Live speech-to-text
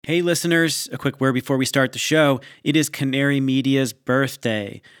Hey listeners, a quick word before we start the show. It is Canary Media's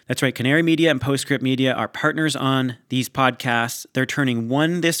birthday. That's right, Canary Media and Postscript Media are partners on these podcasts. They're turning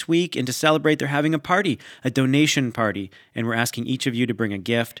one this week, and to celebrate, they're having a party, a donation party, and we're asking each of you to bring a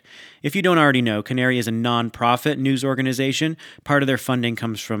gift. If you don't already know, Canary is a nonprofit news organization. Part of their funding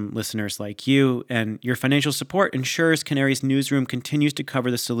comes from listeners like you, and your financial support ensures Canary's newsroom continues to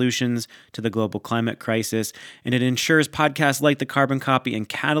cover the solutions to the global climate crisis, and it ensures podcasts like The Carbon Copy and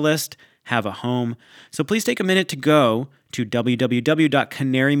Catalyst have a home. So please take a minute to go to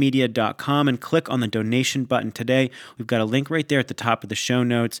www.canarymedia.com and click on the donation button today. We've got a link right there at the top of the show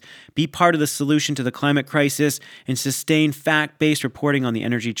notes. Be part of the solution to the climate crisis and sustain fact-based reporting on the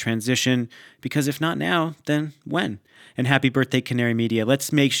energy transition, because if not now, then when? And happy birthday, Canary Media.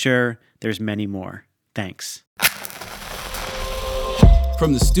 Let's make sure there's many more. Thanks.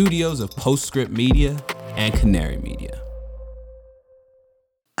 From the studios of Postscript Media and Canary Media.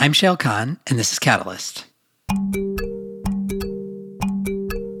 I'm Shayle Kann, and this is Catalyst.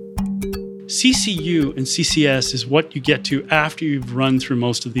 CCU and CCS is what you get to after you've run through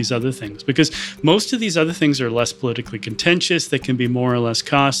most of these other things, because most of these other things are less politically contentious. They can be more or less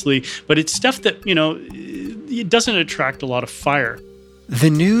costly, but it's stuff that, it doesn't attract a lot of fire. The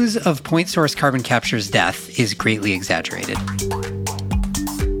news of Point Source Carbon Capture's death is greatly exaggerated.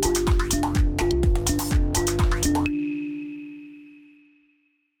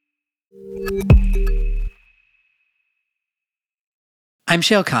 I'm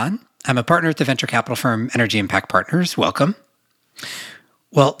Shayle Kann. I'm a partner at the venture capital firm Energy Impact Partners. Welcome.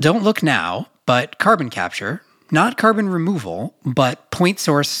 Well, don't look now, but carbon capture, not carbon removal, but point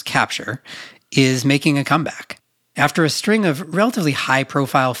source capture, is making a comeback. After a string of relatively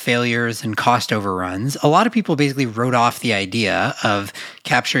high-profile failures and cost overruns, a lot of people basically wrote off the idea of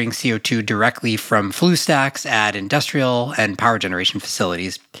capturing CO2 directly from flue stacks at industrial and power generation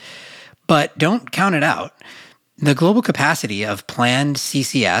facilities. But don't count it out. The global capacity of planned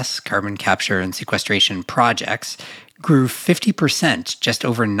CCS, carbon capture and sequestration projects, grew 50% just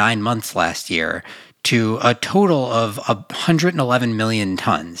over 9 months last year to a total of 111 million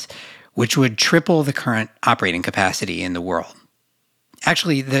tons, which would triple the current operating capacity in the world.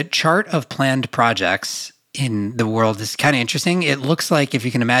 Actually, the chart of planned projects in the world is kind of interesting. It looks like, if you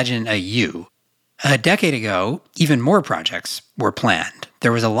can imagine, a U. A decade ago, even more projects were planned.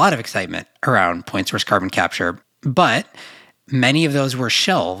 There was a lot of excitement around point source carbon capture, but many of those were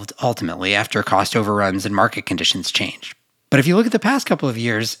shelved ultimately after cost overruns and market conditions changed. But if you look at the past couple of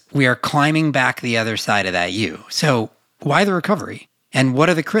years, we are climbing back the other side of that U. So why the recovery? And what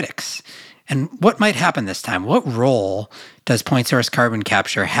are the critics? And what might happen this time? What role does point source carbon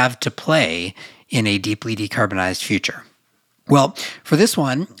capture have to play in a deeply decarbonized future? Well, for this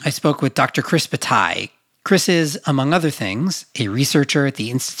one, I spoke with Dr. Chris Bataille. Chris is, among other things, a researcher at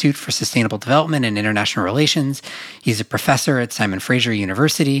the Institute for Sustainable Development and International Relations. He's a professor at Simon Fraser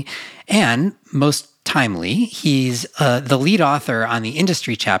University. And, most timely, he's the lead author on the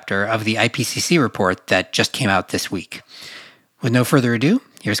industry chapter of the IPCC report that just came out this week. With no further ado,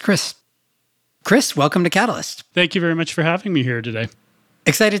 here's Chris. Chris, welcome to Catalyst. Thank you very much for having me here today.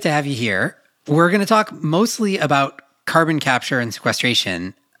 Excited to have you here. We're going to talk mostly about carbon capture and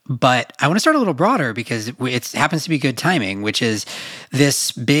sequestration, but I want to start a little broader because it happens to be good timing, which is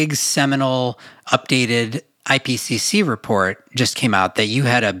this big seminal updated IPCC report just came out that you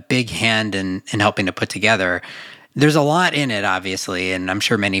had a big hand in helping to put together. There's a lot in it, obviously, and I'm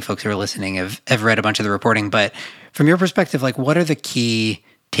sure many folks who are listening have read a bunch of the reporting, but from your perspective, what are the key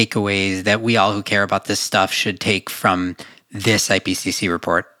takeaways that we all who care about this stuff should take from this IPCC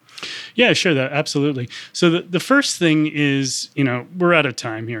report? Yeah, sure. Absolutely. So the first thing is, we're out of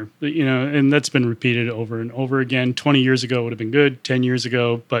time here, and that's been repeated over and over again. 20 years ago would have been good, 10 years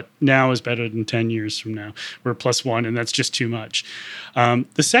ago, but now is better than 10 years from now. We're +1, and that's just too much.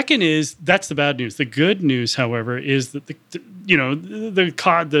 The second is, that's the bad news. The good news, however, is that the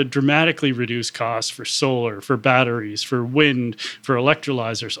dramatically reduced costs for solar, for batteries, for wind, for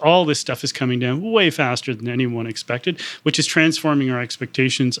electrolyzers, all this stuff is coming down way faster than anyone expected, which is transforming our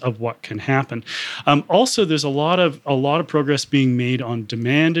expectations of what can happen. Also, there's a lot of progress being made on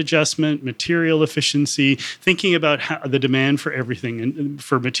demand adjustment, material efficiency, thinking about the demand for everything and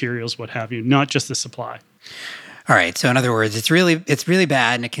for materials, what have you, not just the supply. All right. So in other words, it's really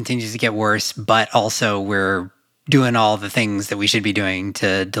bad and it continues to get worse, but also we're doing all the things that we should be doing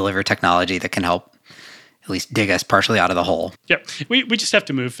to deliver technology that can help at least dig us partially out of the hole. Yeah. We just have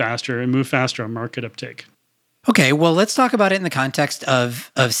to move faster and move faster on market uptake. Okay, well, let's talk about it in the context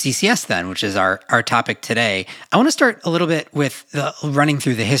of CCS then, which is our topic today. I want to start a little bit with running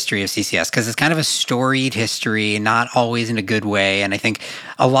through the history of CCS because it's kind of a storied history, not always in a good way. And I think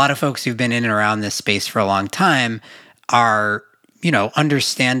a lot of folks who've been in and around this space for a long time are,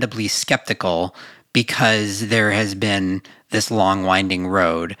 understandably skeptical because there has been this long winding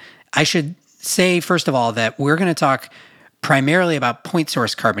road. I should say, first of all, that we're going to talk primarily about point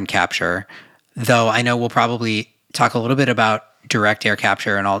source carbon capture, though I know we'll probably talk a little bit about direct air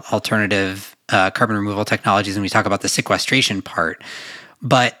capture and alternative carbon removal technologies when we talk about the sequestration part.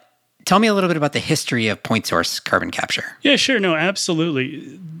 But tell me a little bit about the history of point source carbon capture. Yeah, sure. No,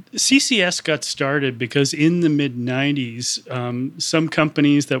 absolutely. CCS got started because in the mid-90s, some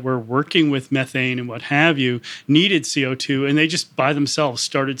companies that were working with methane and what have you needed CO2, and they just by themselves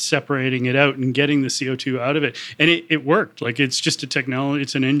started separating it out and getting the CO2 out of it. And it worked. Like, it's just a technology,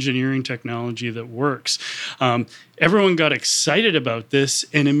 it's an engineering technology that works. Everyone got excited about this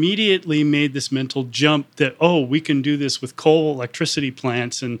and immediately made this mental jump that, we can do this with coal electricity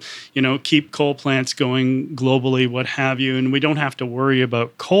plants and, keep coal plants going globally, what have you, and we don't have to worry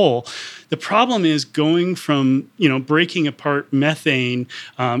about coal. The problem is going from, breaking apart methane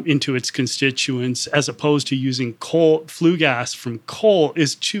into its constituents as opposed to using flue gas from coal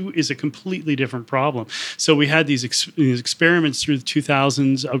is a completely different problem. So we had these experiments through the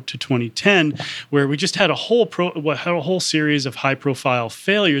 2000s out to 2010 where we just had a whole series of high-profile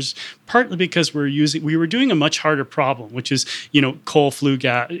failures, partly because we were doing a much harder problem, which is, coal flue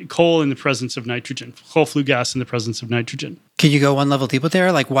in the presence of nitrogen, coal flue gas in the presence of nitrogen. Can you go one level deeper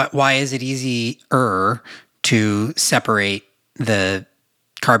there? Like, why is it easier to separate the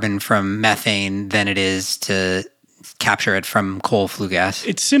carbon from methane than it is to capture it from coal flue gas?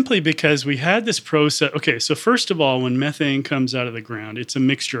 It's simply because we had this process. Okay, so first of all, when methane comes out of the ground, it's a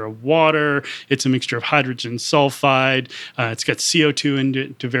mixture of water, it's a mixture of hydrogen sulfide, it's got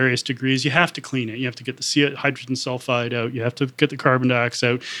CO2 to various degrees. You have to clean it. You have to get the hydrogen sulfide out, you have to get the carbon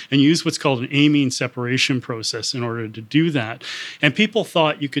dioxide out, and use what's called an amine separation process in order to do that. And people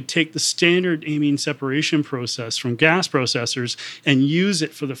thought you could take the standard amine separation process from gas processors and use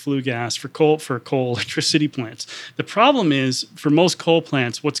it for the flue gas for coal electricity plants. The problem is, for most coal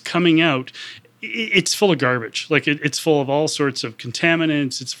plants, what's coming out, it's full of garbage. Like, it's full of all sorts of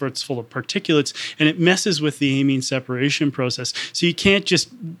contaminants, it's full of particulates, and it messes with the amine separation process. So you can't just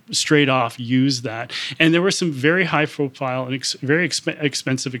straight off use that. And there were some very high profile and very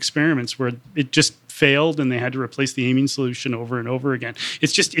expensive experiments where it just failed and they had to replace the amine solution over and over again.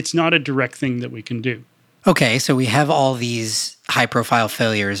 It's not a direct thing that we can do. Okay, so we have all these high profile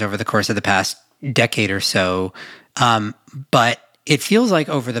failures over the course of the past decade or so. But it feels like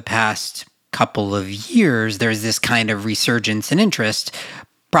over the past couple of years, there's this kind of resurgence in interest,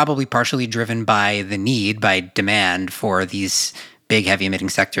 probably partially driven by demand for these big heavy emitting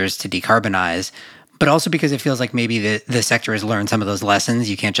sectors to decarbonize, but also because it feels like maybe the sector has learned some of those lessons.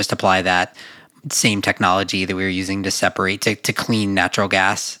 You can't just apply that same technology that we were using to separate, to clean natural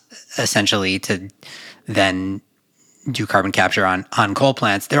gas, essentially, to then do carbon capture on coal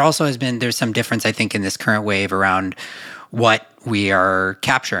plants. There's some difference, I think, in this current wave around what we are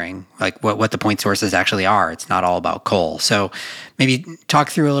capturing, like what the point sources actually are. It's not all about coal. So maybe talk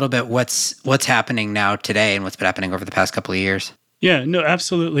through a little bit what's happening now today and what's been happening over the past couple of years. Yeah, no,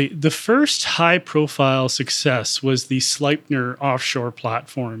 absolutely. The first high-profile success was the Sleipner offshore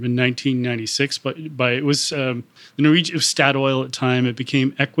platform in 1996. But it was the Norwegian, it was Statoil at the time. It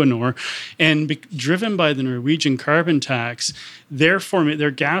became Equinor, and driven by the Norwegian carbon tax, their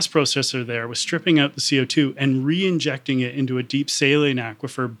gas processor there was stripping out the CO2 and re-injecting it into a deep saline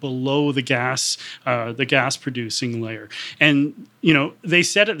aquifer below the gas producing layer. And they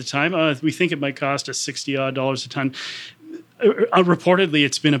said at the time, we think it might cost us $60 a ton. Reportedly,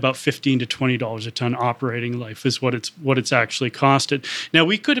 it's been about $15 to $20 a ton operating life is what it's actually costed. Now,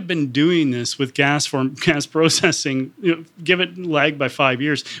 we could have been doing this with gas processing, give it lag by 5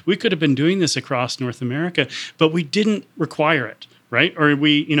 years. We could have been doing this across North America, but we didn't require it. Right? Or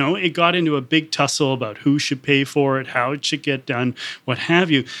it got into a big tussle about who should pay for it, how it should get done, what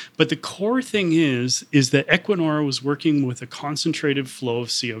have you. But the core thing is that Equinor was working with a concentrated flow of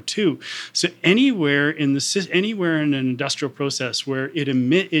CO2. So anywhere in an industrial process where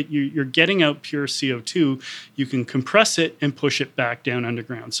you're getting out pure CO2, you can compress it and push it back down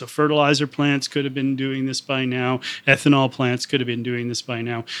underground. So fertilizer plants could have been doing this by now. Ethanol plants could have been doing this by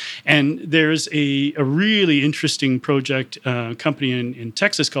now. And there's a really interesting project, company company in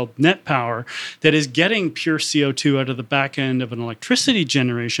Texas called Net Power that is getting pure CO2 out of the back end of an electricity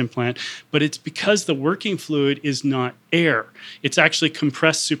generation plant, but it's because the working fluid is not air. It's actually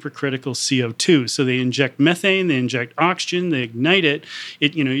compressed supercritical CO2. So they inject methane, they inject oxygen, they ignite it.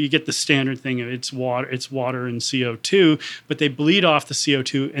 You get the standard thing of it's water and CO2, but they bleed off the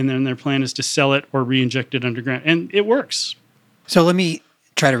CO2, and then their plan is to sell it or re-inject it underground, and it works. So let me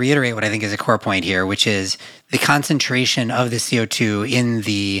try to reiterate what I think is a core point here, which is the concentration of the CO2 in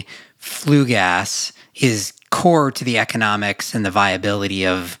the flue gas is core to the economics and the viability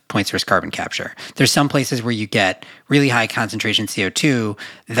of point source carbon capture. There's some places where you get really high concentration CO2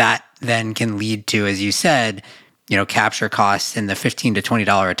 that then can lead to, as you said, capture costs in the $15 to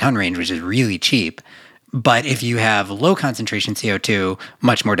 $20 a ton range, which is really cheap. But if you have low concentration CO2,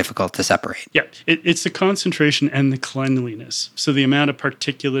 much more difficult to separate. Yeah, it's the concentration and the cleanliness. So the amount of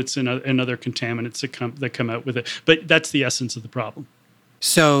particulates and other contaminants that come out with it. But that's the essence of the problem.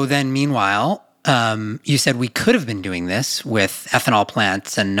 So then meanwhile, you said we could have been doing this with ethanol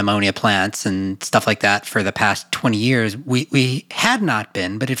plants and ammonia plants and stuff like that for the past 20 years. We had not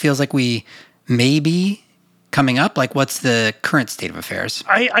been, but it feels like we may be coming up. Like, what's the current state of affairs?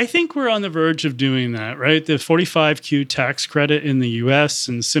 I think we're on the verge of doing that, right? The 45Q tax credit in the U.S.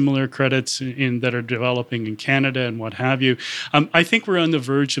 and similar credits that are developing in Canada and what have you. I think we're on the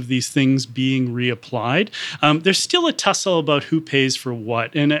verge of these things being reapplied. There's still a tussle about who pays for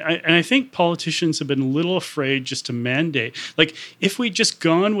what. And I think politicians have been a little afraid just to mandate. Like, if we'd just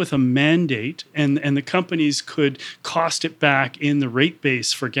gone with a mandate and the companies could cost it back in the rate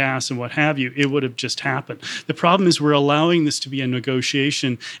base for gas and what have you, it would have just happened. The problem is we're allowing this to be a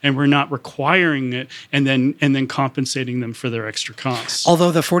negotiation, and we're not requiring it and then compensating them for their extra costs.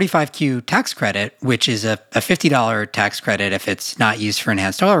 Although the 45Q tax credit, which is a $50 tax credit if it's not used for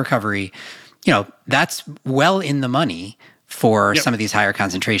enhanced oil recovery, that's well in the money for some of these higher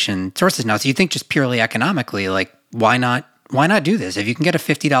concentration sources now. So you think just purely economically, like, why not do this? If you can get a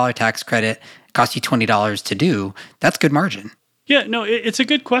 $50 tax credit, it costs you $20 to do, that's good margin. Yeah, no, it's a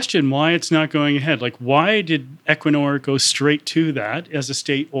good question why it's not going ahead. Like, why did Equinor go straight to that as a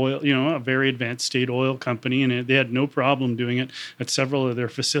state oil, a very advanced state oil company, and they had no problem doing it at several of their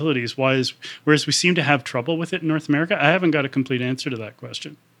facilities? Whereas we seem to have trouble with it in North America? I haven't got a complete answer to that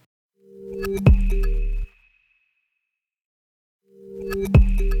question.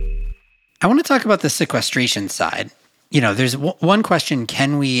 I want to talk about the sequestration side. There's one question: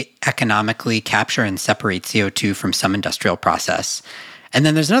 can we economically capture and separate CO2 from some industrial process? And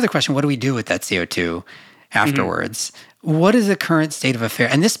then there's another question: what do we do with that CO2 afterwards? Mm-hmm. What is the current state of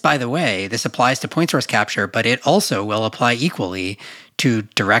affairs? And this, by the way, this applies to point source capture, but it also will apply equally to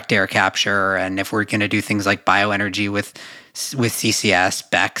direct air capture. And if we're going to do things like bioenergy with CCS,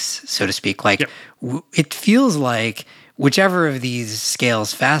 BECCS, so to speak, it feels like whichever of these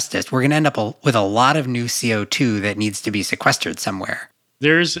scales fastest, we're going to end up with a lot of new CO2 that needs to be sequestered somewhere.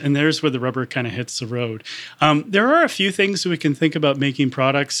 There's where the rubber kind of hits the road. There are a few things that we can think about making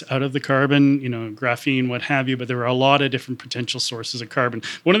products out of the carbon, graphene, what have you, but there are a lot of different potential sources of carbon.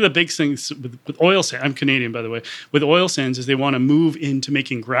 One of the big things with oil sands, I'm Canadian, by the way, with oil sands is they want to move into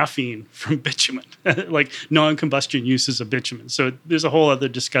making graphene from bitumen, like non-combustion uses of bitumen. So there's a whole other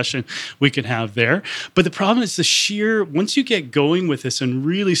discussion we could have there. But the problem is once you get going with this and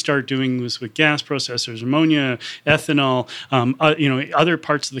really start doing this with gas processors, ammonia, ethanol, other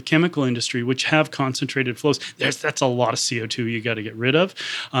parts of the chemical industry which have concentrated flows, that's a lot of CO2 you got to get rid of.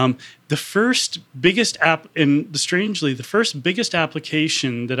 The first biggest application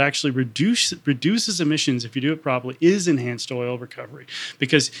that actually reduces emissions if you do it properly is enhanced oil recovery,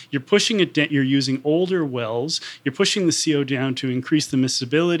 because you're pushing it down, you're using older wells, you're pushing the CO down to increase the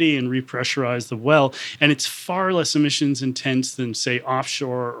miscibility and repressurize the well, and it's far less emissions intense than, say,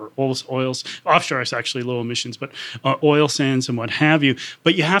 offshore or oils. Offshore is actually low emissions, but oil sands and what have you.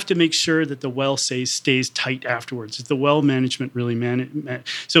 But you have to make sure that the well stays tight afterwards. It's the well management really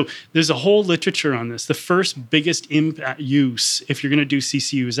so there's a whole literature on this. The first biggest impact use, if you're going to do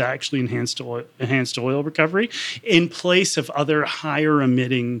CCU, is actually enhanced oil recovery in place of other higher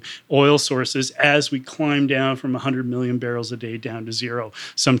emitting oil sources as we climb down from 100 million barrels a day down to zero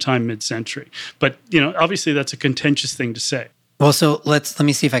sometime mid-century. But, obviously that's a contentious thing to say. Well, so let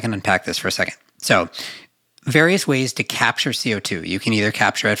me see if I can unpack this for a second. So various ways to capture CO2. You can either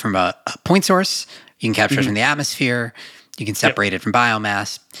capture it from a point source, you can capture it from the atmosphere, you can separate it from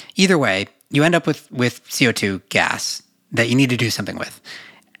biomass. Either way, you end up with CO2 gas that you need to do something with.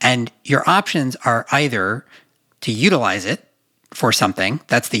 And your options are either to utilize it for something,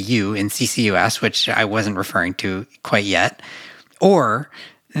 that's the U in CCUS, which I wasn't referring to quite yet, or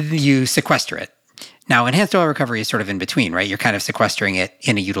you sequester it. Now, enhanced oil recovery is sort of in between, right? You're kind of sequestering it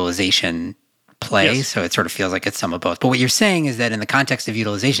in a utilization play, Yes. so it sort of feels like it's some of both. But what you're saying is that in the context of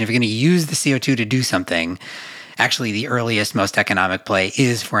utilization, if you're going to use the CO2 to do something, actually the earliest, most economic play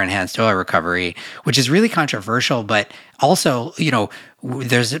is for enhanced oil recovery, which is really controversial. But also,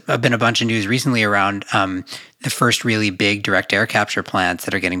 there's been a bunch of news recently around the first really big direct air capture plants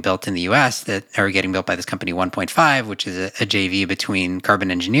that are getting built in the U.S. that are getting built by this company 1.5, which is a JV between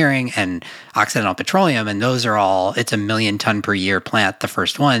Carbon Engineering and Occidental Petroleum. And those are all, it's a 1 million ton per year plant, the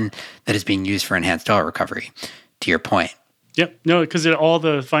first one that is being used for enhanced oil recovery, to your point. Yep. No, because all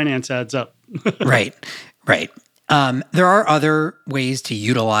the finance adds up. Right. There are other ways to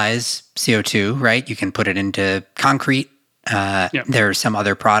utilize CO2, right? You can put it into concrete. There are some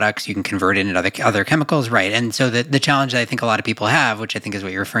other products you can convert it into other chemicals, right? And so the challenge that I think a lot of people have, which I think is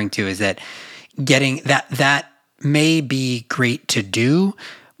what you're referring to, is that getting that may be great to do,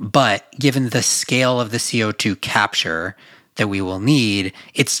 but given the scale of the CO2 capture that we will need,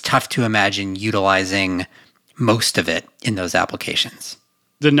 it's tough to imagine utilizing most of it in those applications.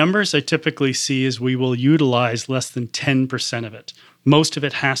 The numbers I typically see is we will utilize less than 10% of it. Most of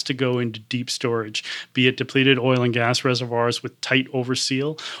it has to go into deep storage, be it depleted oil and gas reservoirs with tight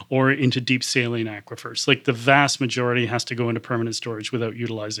overseal or into deep saline aquifers. Like the vast majority has to go into permanent storage without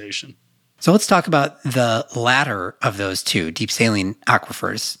utilization. So let's talk about the latter of those two, deep saline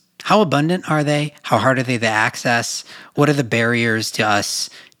aquifers. How abundant are they? How hard are they to access? What are the barriers to us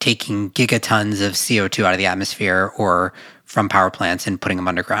taking gigatons of CO2 out of the atmosphere or from power plants and putting them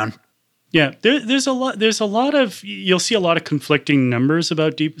underground? Yeah, there's a lot of, you'll see a lot of conflicting numbers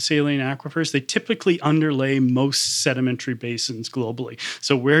about deep saline aquifers. They typically underlay most sedimentary basins globally.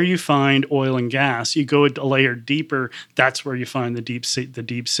 So where you find oil and gas, you go a layer deeper, that's where you find the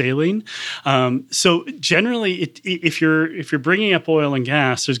deep saline. So generally, if you're bringing up oil and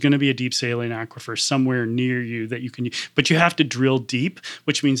gas, there's going to be a deep saline aquifer somewhere near you that you can use. But you have to drill deep,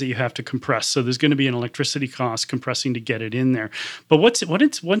 which means that you have to compress. So there's going to be an electricity cost compressing to get it in there. But once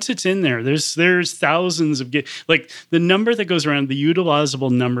it's in there, there's thousands of like the number that goes around. The utilizable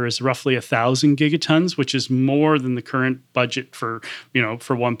number is roughly 1,000 gigatons, which is more than the current budget for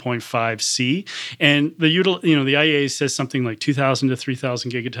 1.5C. And the IEA says something like 2,000 to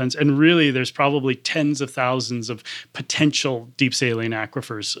 3,000 gigatons. And really, there's probably tens of thousands of potential deep saline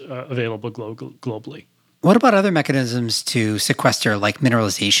aquifers available globally. What about other mechanisms to sequester, like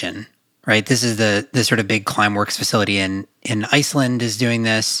mineralization? Right, this is the sort of big Climeworks facility in Iceland is doing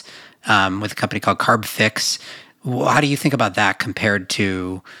this. With a company called CarbFix. How do you think about that compared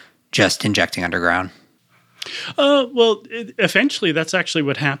to just injecting underground? Eventually, that's actually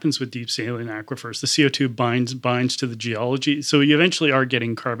what happens with deep saline aquifers. The CO2 binds to the geology, so you eventually are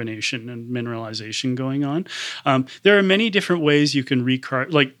getting carbonation and mineralization going on. There are many different ways you can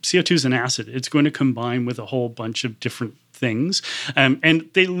like CO2 is an acid. It's going to combine with a whole bunch of different things. And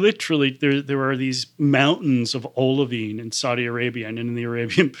they literally, there are these mountains of olivine in Saudi Arabia and in the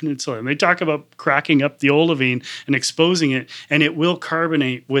Arabian Peninsula. And they talk about cracking up the olivine and exposing it, and it will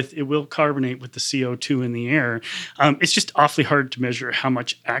carbonate with the CO2 in the air. It's just awfully hard to measure how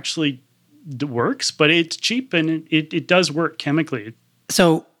much actually works, but it's cheap and it does work chemically.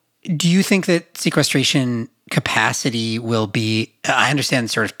 So do you think that sequestration capacity will be, I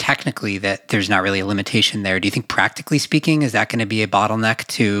understand sort of technically that there's not really a limitation there. Do you think practically speaking, is that going to be a bottleneck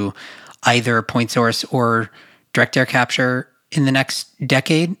to either point source or direct air capture in the next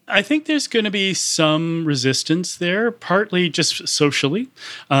decade? I think there's going to be some resistance there, partly just socially.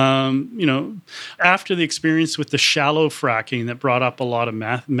 After the experience with the shallow fracking that brought up a lot of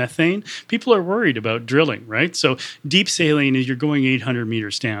methane, people are worried about drilling, right? So deep saline is you're going 800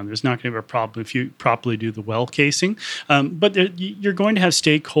 meters down. There's not going to be a problem if you properly do the well casing. But you're going to have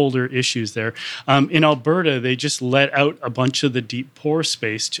stakeholder issues there. In Alberta, they just let out a bunch of the deep pore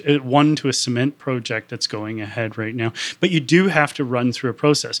space, to a cement project that's going ahead right now. But you do have to run through a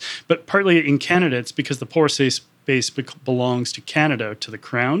process. But partly in Canada, it's because the pore space belongs to Canada, to the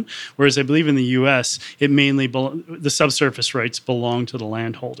Crown, whereas I believe in the U.S., it mainly the subsurface rights belong to the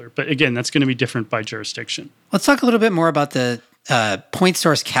landholder. But again, that's going to be different by jurisdiction. Let's talk a little bit more about the point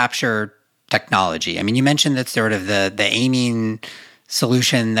source capture technology. I mean, you mentioned that sort of the amine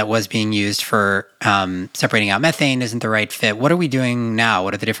solution that was being used for separating out methane isn't the right fit. What are we doing now?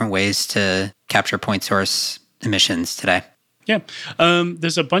 What are the different ways to capture point source emissions today? Yeah,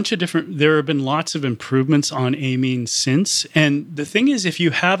 there's a bunch of there have been lots of improvements on amine since. And the thing is, if you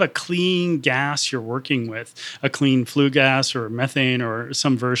have a clean gas you're working with, a clean flue gas or methane or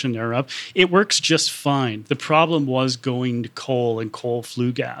some version thereof, it works just fine. The problem was going to coal and coal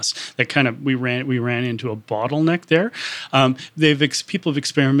flue gas. That kind of, we ran into a bottleneck there. People have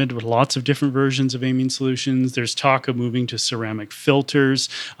experimented with lots of different versions of amine solutions. There's talk of moving to ceramic filters,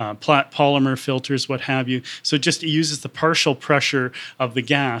 polymer filters, what have you. So it uses the partial pressure of the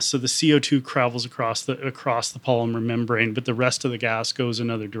gas, so the CO2 travels across the polymer membrane, but the rest of the gas goes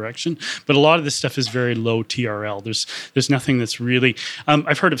another direction. But a lot of this stuff is very low TRL. There's nothing that's really.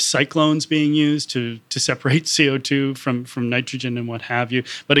 I've heard of cyclones being used to separate CO2 from nitrogen and what have you.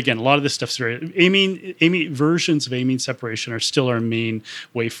 But again, a lot of this stuff's very amine versions of amine separation are still our main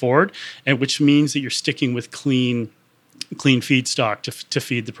way forward, and which means that you're sticking with clean feedstock to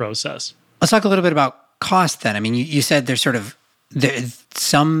feed the process. Let's talk a little bit about cost then. I mean, you said there's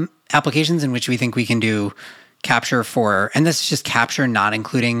some applications in which we think we can do capture for, and this is just capture, not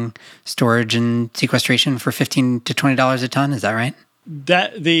including storage and sequestration, for $15 to $20 a ton. Is that right?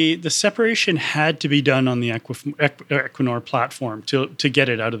 That the separation had to be done on the Equinor platform to get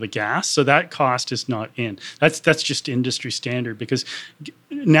it out of the gas. So that cost is not in. That's just industry standard, because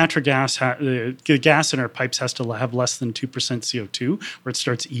natural gas, the gas in our pipes has to have less than 2% CO2 where it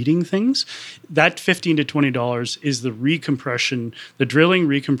starts eating things. That $15 to $20 is the recompression, the drilling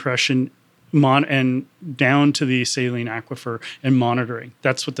recompression, and down to the saline aquifer and monitoring.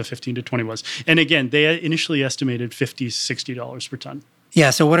 That's what the 15 to 20 was. And again, they initially estimated $50, $60 per ton. Yeah.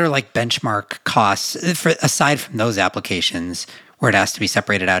 So what are like benchmark costs aside from those applications where it has to be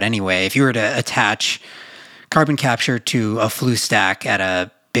separated out anyway? If you were to attach carbon capture to a flue stack at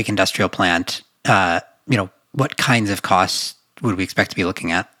a big industrial plant, what kinds of costs would we expect to be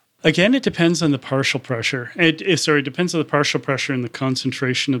looking at? Again, it depends on the partial pressure. It depends on the partial pressure and the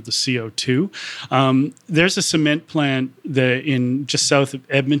concentration of the CO2. There's a cement plant in just south of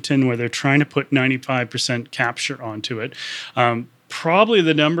Edmonton where they're trying to put 95% capture onto it. Probably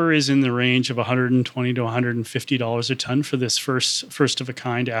the number is in the range of $120 to $150 a ton for this first of a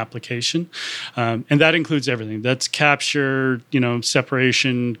kind application, and that includes everything. That's capture,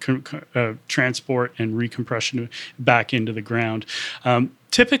 separation, transport, and recompression back into the ground.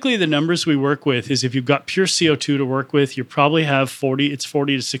 Typically, the numbers we work with is if you've got pure CO2 to work with, you probably have $40 to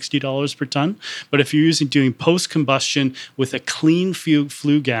 $60 per ton. But if you're doing post-combustion with a clean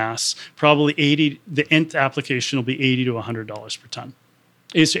flue gas, probably the nth application will be $80 to $100 per ton.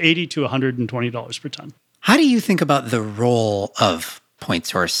 It's $80 to $120 per ton. How do you think about the role of point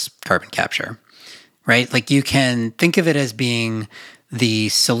source carbon capture, right? Like, you can think of it as being the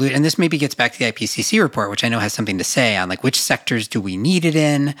solution, and this maybe gets back to the IPCC report, which I know has something to say on like which sectors do we need it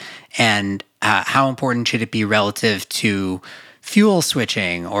in, and how important should it be relative to fuel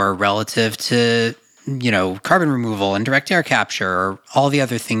switching or relative to carbon removal and direct air capture or all the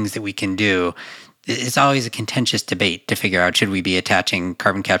other things that we can do. It's always a contentious debate to figure out, should we be attaching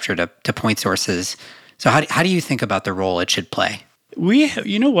carbon capture to point sources? So how do you think about the role it should play?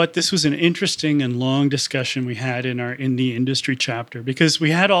 This was an interesting and long discussion we had in the industry chapter, because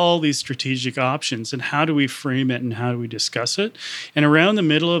we had all these strategic options and how do we frame it and how do we discuss it. And around the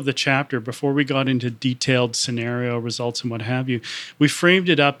middle of the chapter, before we got into detailed scenario results and what have you, we framed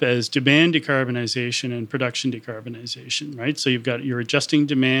it up as demand decarbonization and production decarbonization, right? So you're adjusting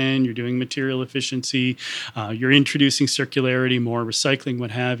demand, you're doing material efficiency, you're introducing circularity, more recycling,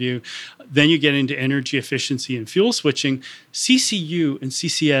 what have you. Then you get into energy efficiency and fuel switching. CCU and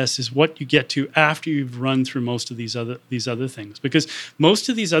CCS is what you get to after you've run through most of these other things, because most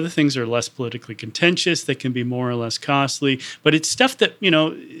of these other things are less politically contentious. They can be more or less costly, but it's stuff that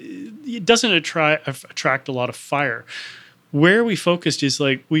it doesn't attract a lot of fire. Where we focused is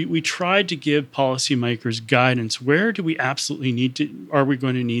like we tried to give policymakers guidance. Where do we absolutely are we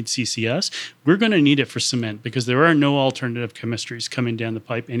going to need CCS? We're going to need it for cement, because there are no alternative chemistries coming down the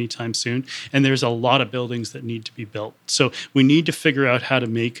pipe anytime soon. And there's a lot of buildings that need to be built. So we need to figure out how to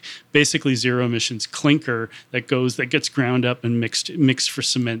make basically zero emissions clinker that gets ground up and mixed for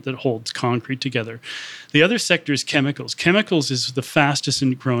cement that holds concrete together. The other sector is chemicals. Chemicals is the fastest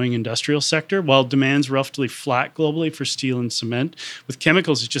growing industrial sector, while demand's roughly flat globally for steel and cement. With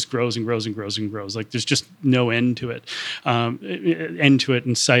chemicals, it just grows and grows and grows and grows. Like, there's just no end to it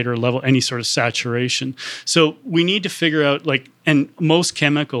in sight or level, any sort of saturation. So we need to figure out, and most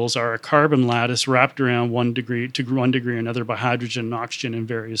chemicals are a carbon lattice wrapped around 1 degree or another by hydrogen and oxygen in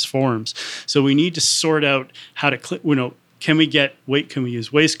various forms. So we need to sort out how to can we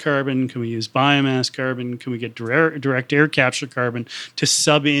use waste carbon? Can we use biomass carbon? Can we get direct air capture carbon to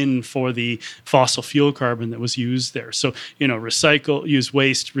sub in for the fossil fuel carbon that was used there? So, use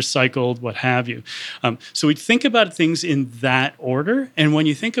waste, recycled, what have you. So we think about things in that order. And when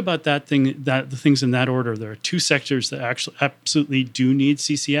you think about the things in that order, there are two sectors that actually absolutely do need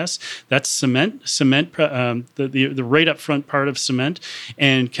CCS. That's cement, the right up front part of cement,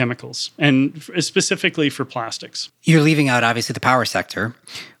 and chemicals, and specifically for plastics. You're leaving out, obviously, the power sector,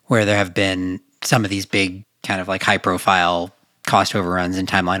 where there have been some of these big kind of like high-profile cost overruns and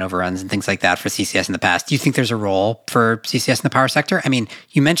timeline overruns and things like that for CCS in the past. Do you think there's a role for CCS in the power sector? I mean,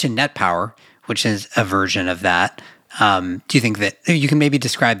 you mentioned Net Power, which is a version of that. Do you think that you can maybe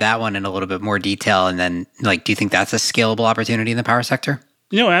describe that one in a little bit more detail? And then, do you think that's a scalable opportunity in the power sector?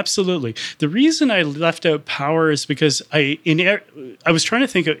 No, absolutely. The reason I left out power is because I was trying to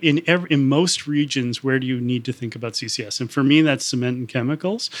think of in most regions, where do you need to think about CCS? And for me, that's cement and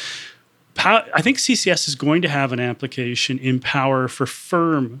chemicals. I think CCS is going to have an application in power for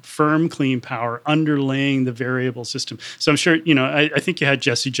firm clean power underlaying the variable system. So I'm sure, I think you had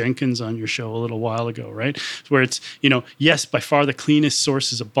Jesse Jenkins on your show a little while ago, right? Where it's, yes, by far the cleanest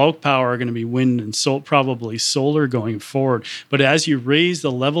sources of bulk power are going to be wind and probably solar going forward. But as you raise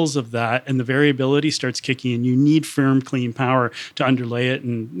the levels of that and the variability starts kicking in, you need firm clean power to underlay it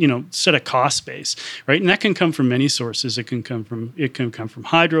and, set a cost base, right? And that can come from many sources. It can come from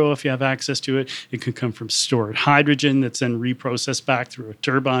hydro if you have access to it. It can come from stored hydrogen that's then reprocessed back through a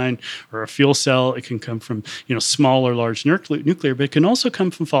turbine or a fuel cell. It can come from small or large nuclear, but it can also come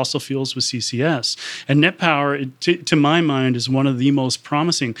from fossil fuels with CCS. And Net Power, to my mind, is one of the most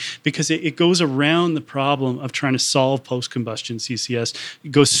promising because it goes around the problem of trying to solve post-combustion CCS.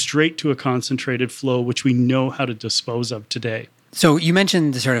 It goes straight to a concentrated flow, which we know how to dispose of today. So you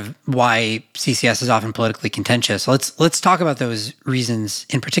mentioned sort of why CCS is often politically contentious. Let's talk about those reasons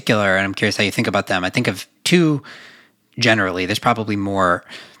in particular, and I'm curious how you think about them. I think of two generally. There's probably more.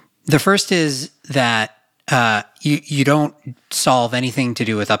 The first is that you don't solve anything to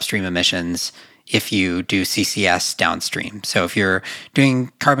do with upstream emissions if you do CCS downstream. So if you're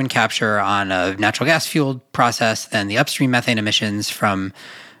doing carbon capture on a natural gas fueled process, then the upstream methane emissions from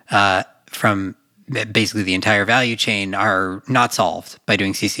basically the entire value chain are not solved by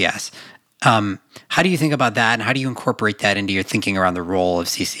doing CCS. How do you think about that, and how do you incorporate that into your thinking around the role of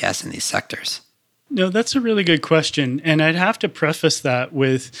CCS in these sectors? No, that's a really good question, and I'd have to preface that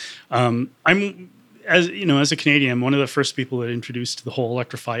with as a Canadian, I'm one of the first people that introduced the whole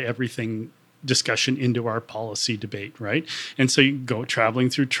electrify everything discussion into our policy debate, right? And so you go traveling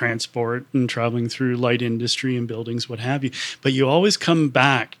through transport and traveling through light industry and buildings, what have you. But you always come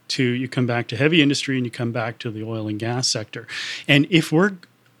back to heavy industry and you come back to the oil and gas sector. And if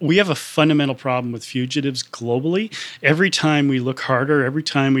we have a fundamental problem with fugitives globally. Every time we look harder, every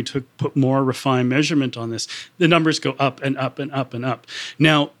time we put more refined measurement on this, the numbers go up and up and up and up.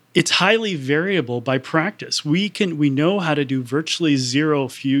 Now, it's highly variable by practice. We know how to do virtually zero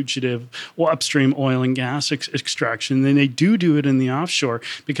fugitive upstream oil and gas extraction, and they do it in the offshore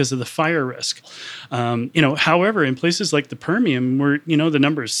because of the fire risk. However, in places like the Permian, where the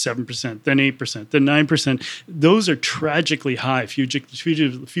number is 7%, then 8%, then 9%, those are tragically high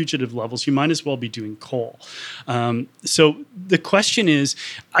fugitive levels. You might as well be doing coal. So the question is,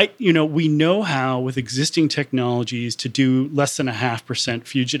 we know how with existing technologies to do less than 0.5%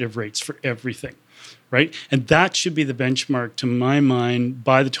 fugitive rates for everything, right? And that should be the benchmark, to my mind,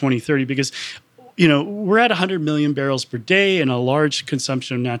 by the 2030, because we're at 100 million barrels per day and a large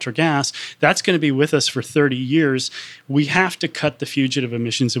consumption of natural gas. That's going to be with us for 30 years. We have to cut the fugitive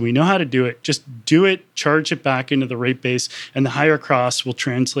emissions, and we know how to do it. Just do it, charge it back into the rate base, and the higher costs will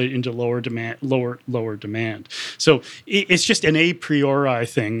translate into lower demand. So it's just an a priori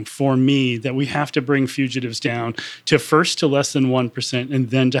thing for me that we have to bring fugitives down to first to less than 1% and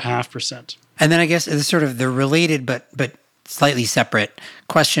then to 0.5%. And then I guess it's sort of the related but slightly separate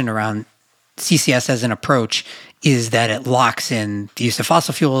question around CCS as an approach is that it locks in the use of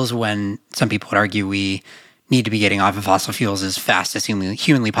fossil fuels when some people would argue we need to be getting off of fossil fuels as fast as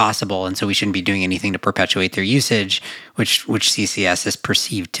humanly possible, and so we shouldn't be doing anything to perpetuate their usage, which CCS is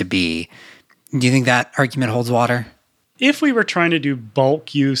perceived to be. Do you think that argument holds water? If we were trying to do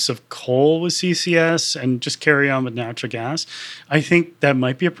bulk use of coal with CCS and just carry on with natural gas, I think that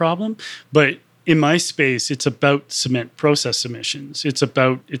might be a problem. But in my space, it's about cement process emissions. It's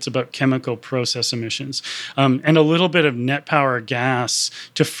about chemical process emissions, and a little bit of net power gas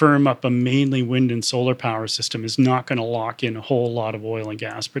to firm up a mainly wind and solar power system is not going to lock in a whole lot of oil and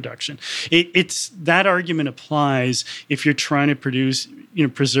gas production. It's that argument applies if you're trying to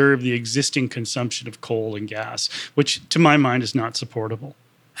preserve the existing consumption of coal and gas, which to my mind is not supportable.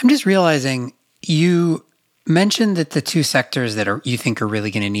 I'm just realizing you mentioned that the two sectors that you think are really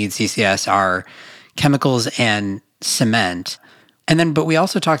going to need CCS are chemicals and cement. But we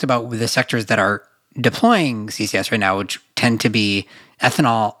also talked about the sectors that are deploying CCS right now, which tend to be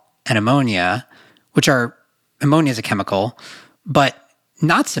ethanol and ammonia, ammonia is a chemical, but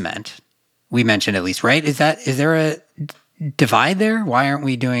not cement. We mentioned at least, right? Is there a divide there? Why aren't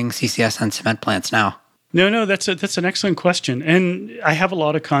we doing CCS on cement plants now? No, that's an excellent question. And I have a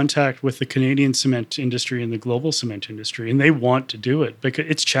lot of contact with the Canadian cement industry and the global cement industry, and they want to do it because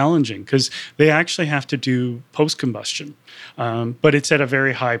it's challenging because they actually have to do post-combustion, but it's at a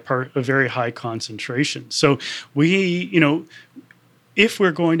very high concentration. So if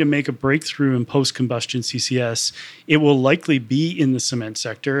we're going to make a breakthrough in post-combustion CCS, it will likely be in the cement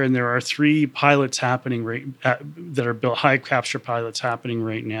sector. And there are 3 pilots happening that are built, high capture pilots happening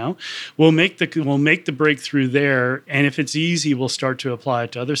right now. We'll make the breakthrough there, and if it's easy, we'll start to apply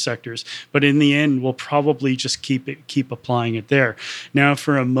it to other sectors. But in the end, we'll probably just keep applying it there. Now,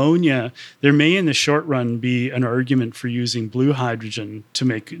 for ammonia, there may in the short run be an argument for using blue hydrogen to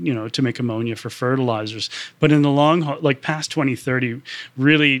make ammonia for fertilizers. But in the long haul, like past 2030.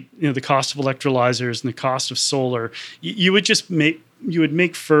 Really, the cost of electrolyzers and the cost of solar, you would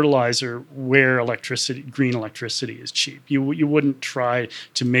make fertilizer where green electricity is cheap. You wouldn't try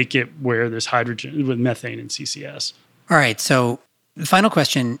to make it where there's hydrogen with methane and CCS. All right. So the final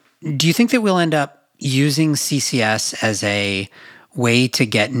question, do you think that we'll end up using CCS as a way to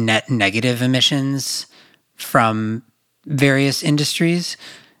get net negative emissions from various industries?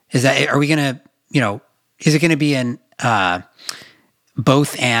 Is it going to be an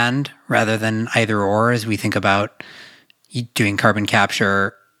both and rather than either or as we think about doing carbon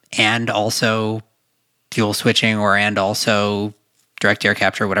capture and also fuel switching and also direct air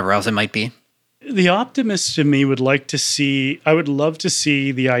capture, whatever else it might be? The optimist in me would love to see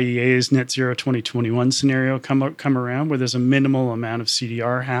the IEA's net zero 2021 scenario come around where there's a minimal amount of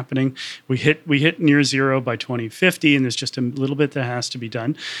CDR happening. We hit near zero by 2050, and there's just a little bit that has to be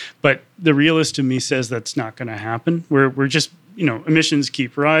done. But the realist in me says that's not going to happen. We're just emissions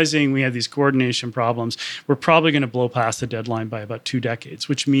keep rising. We have these coordination problems. We're probably going to blow past the deadline by about 2 decades,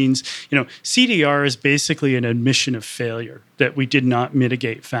 which means, CDR is basically an admission of failure that we did not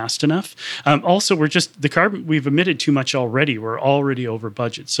mitigate fast enough. Also, we've emitted too much already. We're already over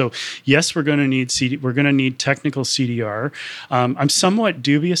budget. So yes, we're going to need technical CDR. I'm somewhat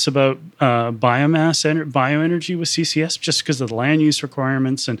dubious about bioenergy with CCS just because of the land use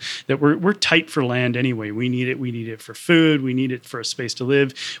requirements and that we're tight for land anyway. We need it. We need it for food. We need it for a space to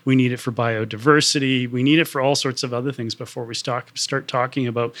live. We need it for biodiversity. We need it for all sorts of other things before we start talking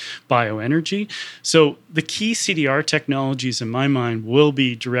about bioenergy. So the key CDR technologies in my mind will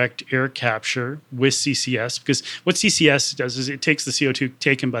be direct air capture with CCS, because what CCS does is it takes the CO2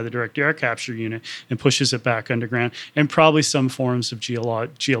 taken by the direct air capture unit and pushes it back underground, and probably some forms of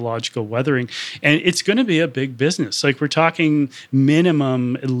geological weathering. And it's going to be a big business. Like we're talking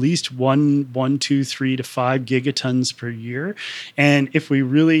minimum at least 3 to 5 gigatons per year. And if we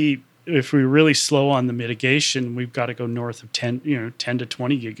really slow on the mitigation, we've got to go north of 10 to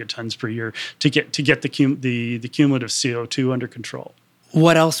 20 gigatons per year to get the cumulative CO2 under control.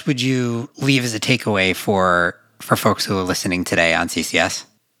 What else would you leave as a takeaway for folks who are listening today on CCS?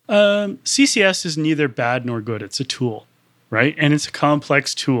 CCS is neither bad nor good. It's a tool, right? And it's a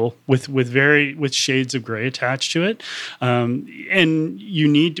complex tool with shades of gray attached to it. And you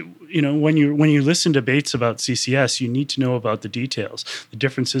need to, when you listen to debates about CCS, you need to know about the details, the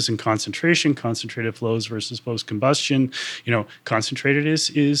differences in concentration, concentrated flows versus post-combustion. Concentrated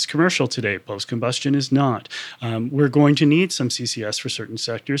is commercial today. Post-combustion is not. We're going to need some CCS for certain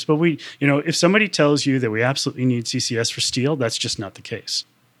sectors, but if somebody tells you that we absolutely need CCS for steel, that's just not the case.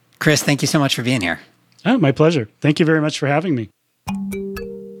 Chris, thank you so much for being here. Oh, my pleasure. Thank you very much for having me.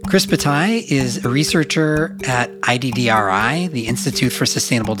 Chris Bataille is a researcher at IDDRI, the Institute for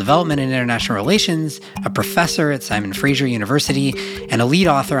Sustainable Development and International Relations, a professor at Simon Fraser University, and a lead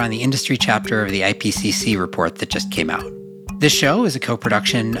author on the industry chapter of the IPCC report that just came out. This show is a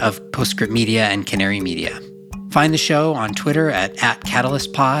co-production of Postscript Media and Canary Media. Find the show on Twitter at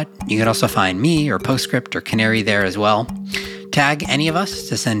 @CatalystPod. You can also find me or Postscript or Canary there as well. Tag any of us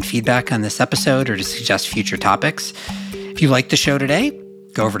to send feedback on this episode or to suggest future topics. If you liked the show today,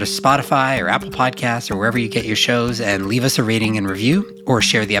 Go over to Spotify or Apple Podcasts or wherever you get your shows and leave us a rating and review, or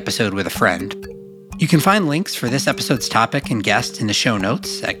share the episode with a friend. You can find links for this episode's topic and guest in the show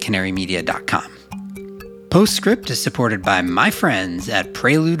notes at canarymedia.com. Postscript is supported by my friends at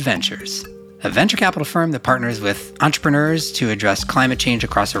Prelude Ventures, a venture capital firm that partners with entrepreneurs to address climate change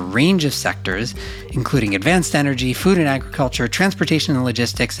across a range of sectors, including advanced energy, food and agriculture, transportation and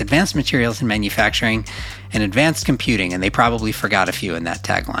logistics, advanced materials and manufacturing, and advanced computing, and they probably forgot a few in that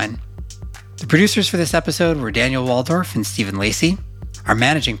tagline. The producers for this episode were Daniel Waldorf and Stephen Lacey. Our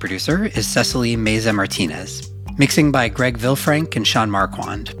managing producer is Cecily Meza Martinez. Mixing by Greg Vilfrank and Sean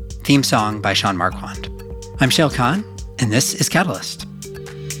Marquand. Theme song by Sean Marquand. I'm Shayle Kann, and this is Catalyst.